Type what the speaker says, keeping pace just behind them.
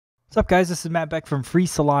What's up, guys? This is Matt Beck from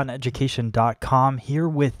FreeSalonEducation.com here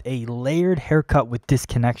with a layered haircut with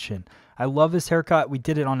disconnection. I love this haircut. We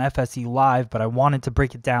did it on FSE Live, but I wanted to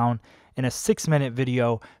break it down in a 6-minute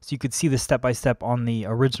video so you could see the step-by-step on the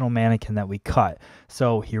original mannequin that we cut.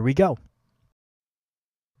 So here we go. All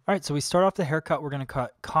right, so we start off the haircut. We're going to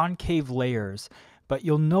cut concave layers, but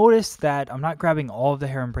you'll notice that I'm not grabbing all of the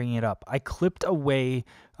hair and bringing it up. I clipped away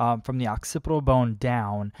from the occipital bone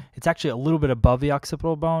down. It's actually a little bit above the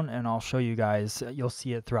occipital bone, and I'll show you guys. You'll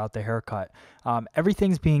see it throughout the haircut.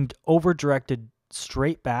 Everything's being over-directed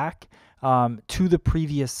straight back to the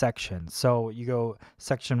previous section. So you go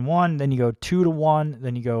section 1, then you go 2 to 1,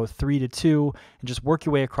 then you go 3 to 2, and just work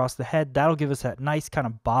your way across the head. That'll give us that nice kind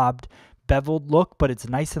of bobbed, beveled look, but it's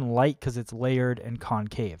nice and light because it's layered and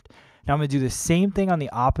concaved. Now I'm going to do the same thing on the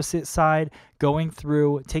opposite side, going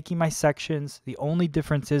through, taking my sections. The only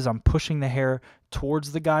difference is I'm pushing the hair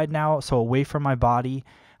towards the guide now, so away from my body,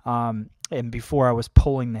 and before I was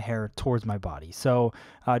pulling the hair towards my body. So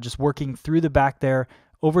just working through the back there,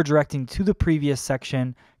 over-directing to the previous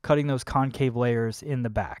section, cutting those concave layers in the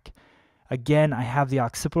back. Again, I have the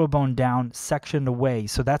occipital bone down, sectioned away,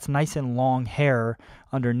 so that's nice and long hair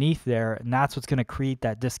underneath there, and that's what's going to create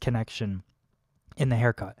that disconnection in the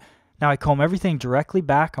haircut. Now I comb everything directly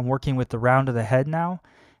back. I'm working with the round of the head now,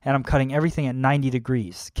 and I'm cutting everything at 90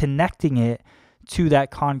 degrees, connecting it to that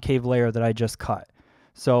concave layer that I just cut.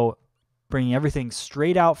 So bringing everything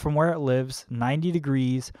straight out from where it lives, 90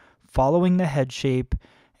 degrees, following the head shape,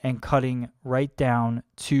 and cutting right down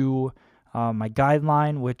to my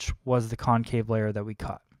guideline, which was the concave layer that we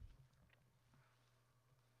cut.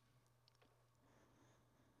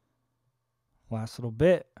 Last little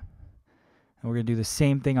bit. And we're going to do the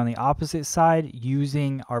same thing on the opposite side,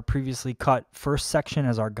 using our previously cut first section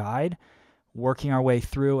as our guide, working our way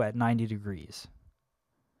through at 90 degrees.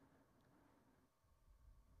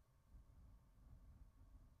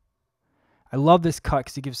 I love this cut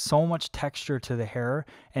because it gives so much texture to the hair,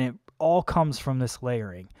 and it all comes from this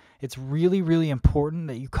layering. It's really, really important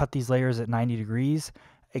that you cut these layers at 90 degrees,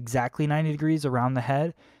 exactly 90 degrees around the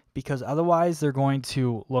head, because otherwise they're going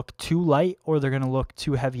to look too light or they're going to look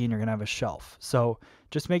too heavy and you're going to have a shelf. So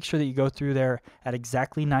just make sure that you go through there at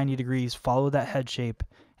exactly 90 degrees, follow that head shape,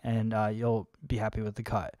 and you'll be happy with the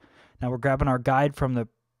cut. Now we're grabbing our guide from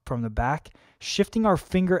the back, shifting our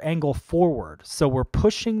finger angle forward. So we're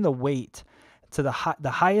pushing the weight to the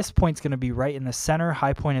highest point's going to be right in the center,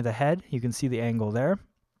 high point of the head. You can see the angle there.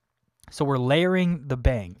 So we're layering the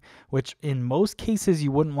bang, which in most cases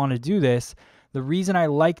you wouldn't want to do this. The reason I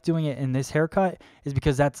like doing it in this haircut is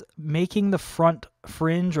because that's making the front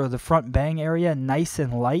fringe or the front bang area nice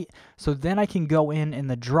and light. So then I can go in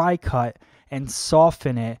the dry cut and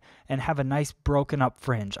soften it and have a nice broken up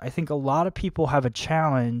fringe. I think a lot of people have a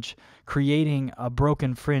challenge creating a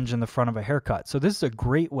broken fringe in the front of a haircut. So this is a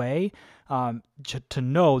great way to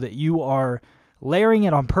know that you are layering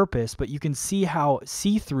it on purpose, but you can see how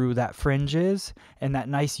see-through that fringe is and that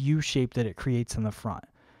nice U shape that it creates in the front.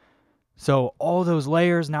 So all those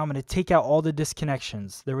layers, now I'm going to take out all the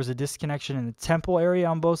disconnections. There was a disconnection in the temple area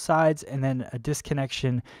on both sides, and then a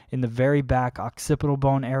disconnection in the very back occipital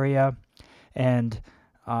bone area. And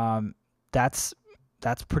that's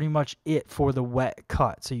pretty much it for the wet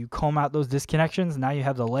cut. So you comb out those disconnections. Now you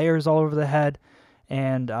have the layers all over the head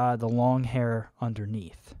and the long hair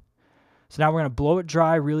underneath. So now we're going to blow it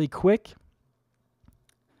dry really quick,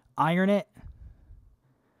 iron it.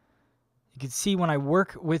 You can see when I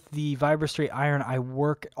work with the VibraStraight iron, I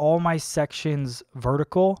work all my sections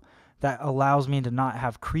vertical. That allows me to not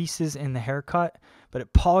have creases in the haircut, but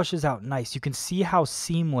it polishes out nice. You can see how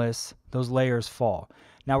seamless those layers fall.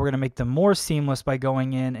 Now we're going to make them more seamless by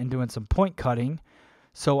going in and doing some point cutting.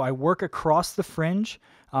 So I work across the fringe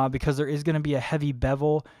because there is going to be a heavy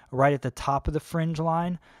bevel right at the top of the fringe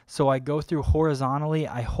line. So I go through horizontally,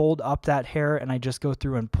 I hold up that hair, and I just go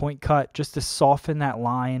through and point cut just to soften that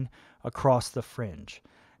line across the fringe.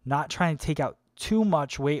 Not trying to take out too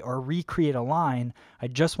much weight or recreate a line. I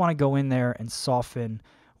just want to go in there and soften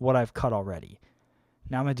what I've cut already.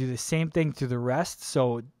 Now I'm going to do the same thing through the rest.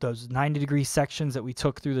 So those 90-degree sections that we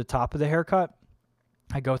took through the top of the haircut,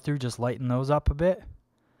 I go through, just lighten those up a bit.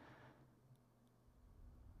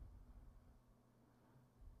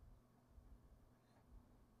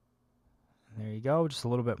 There you go, just a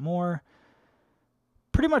little bit more.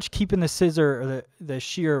 Pretty much keeping the scissor or the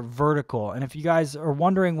shear vertical. And if you guys are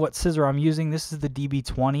wondering what scissor I'm using, this is the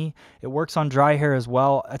DB20. It works on dry hair as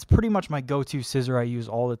well. That's pretty much my go-to scissor I use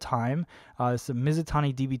all the time. It's the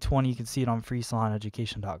Mizutani DB20. You can see it on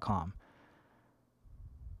FreeSalonEducation.com.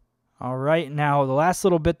 All right, now the last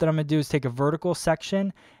little bit that I'm going to do is take a vertical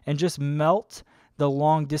section and just melt the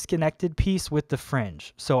long disconnected piece with the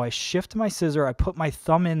fringe. So I shift my scissor, I put my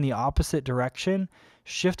thumb in the opposite direction,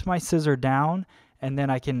 shift my scissor down, and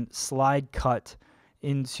then I can slide cut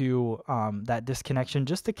into that disconnection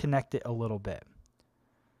just to connect it a little bit.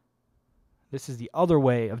 This is the other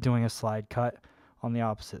way of doing a slide cut on the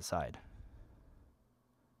opposite side.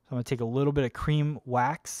 So I'm going to take a little bit of cream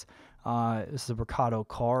wax. This is a Bricado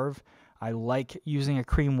Carve. I like using a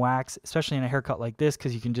cream wax, especially in a haircut like this,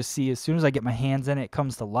 because you can just see as soon as I get my hands in it, it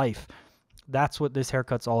comes to life. That's what this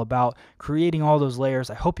haircut's all about, creating all those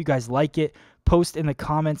layers. I hope you guys like it. Post in the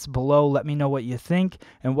comments below. Let me know what you think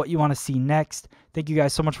and what you want to see next. Thank you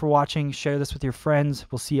guys so much for watching. Share this with your friends.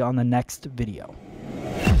 We'll see you on the next video.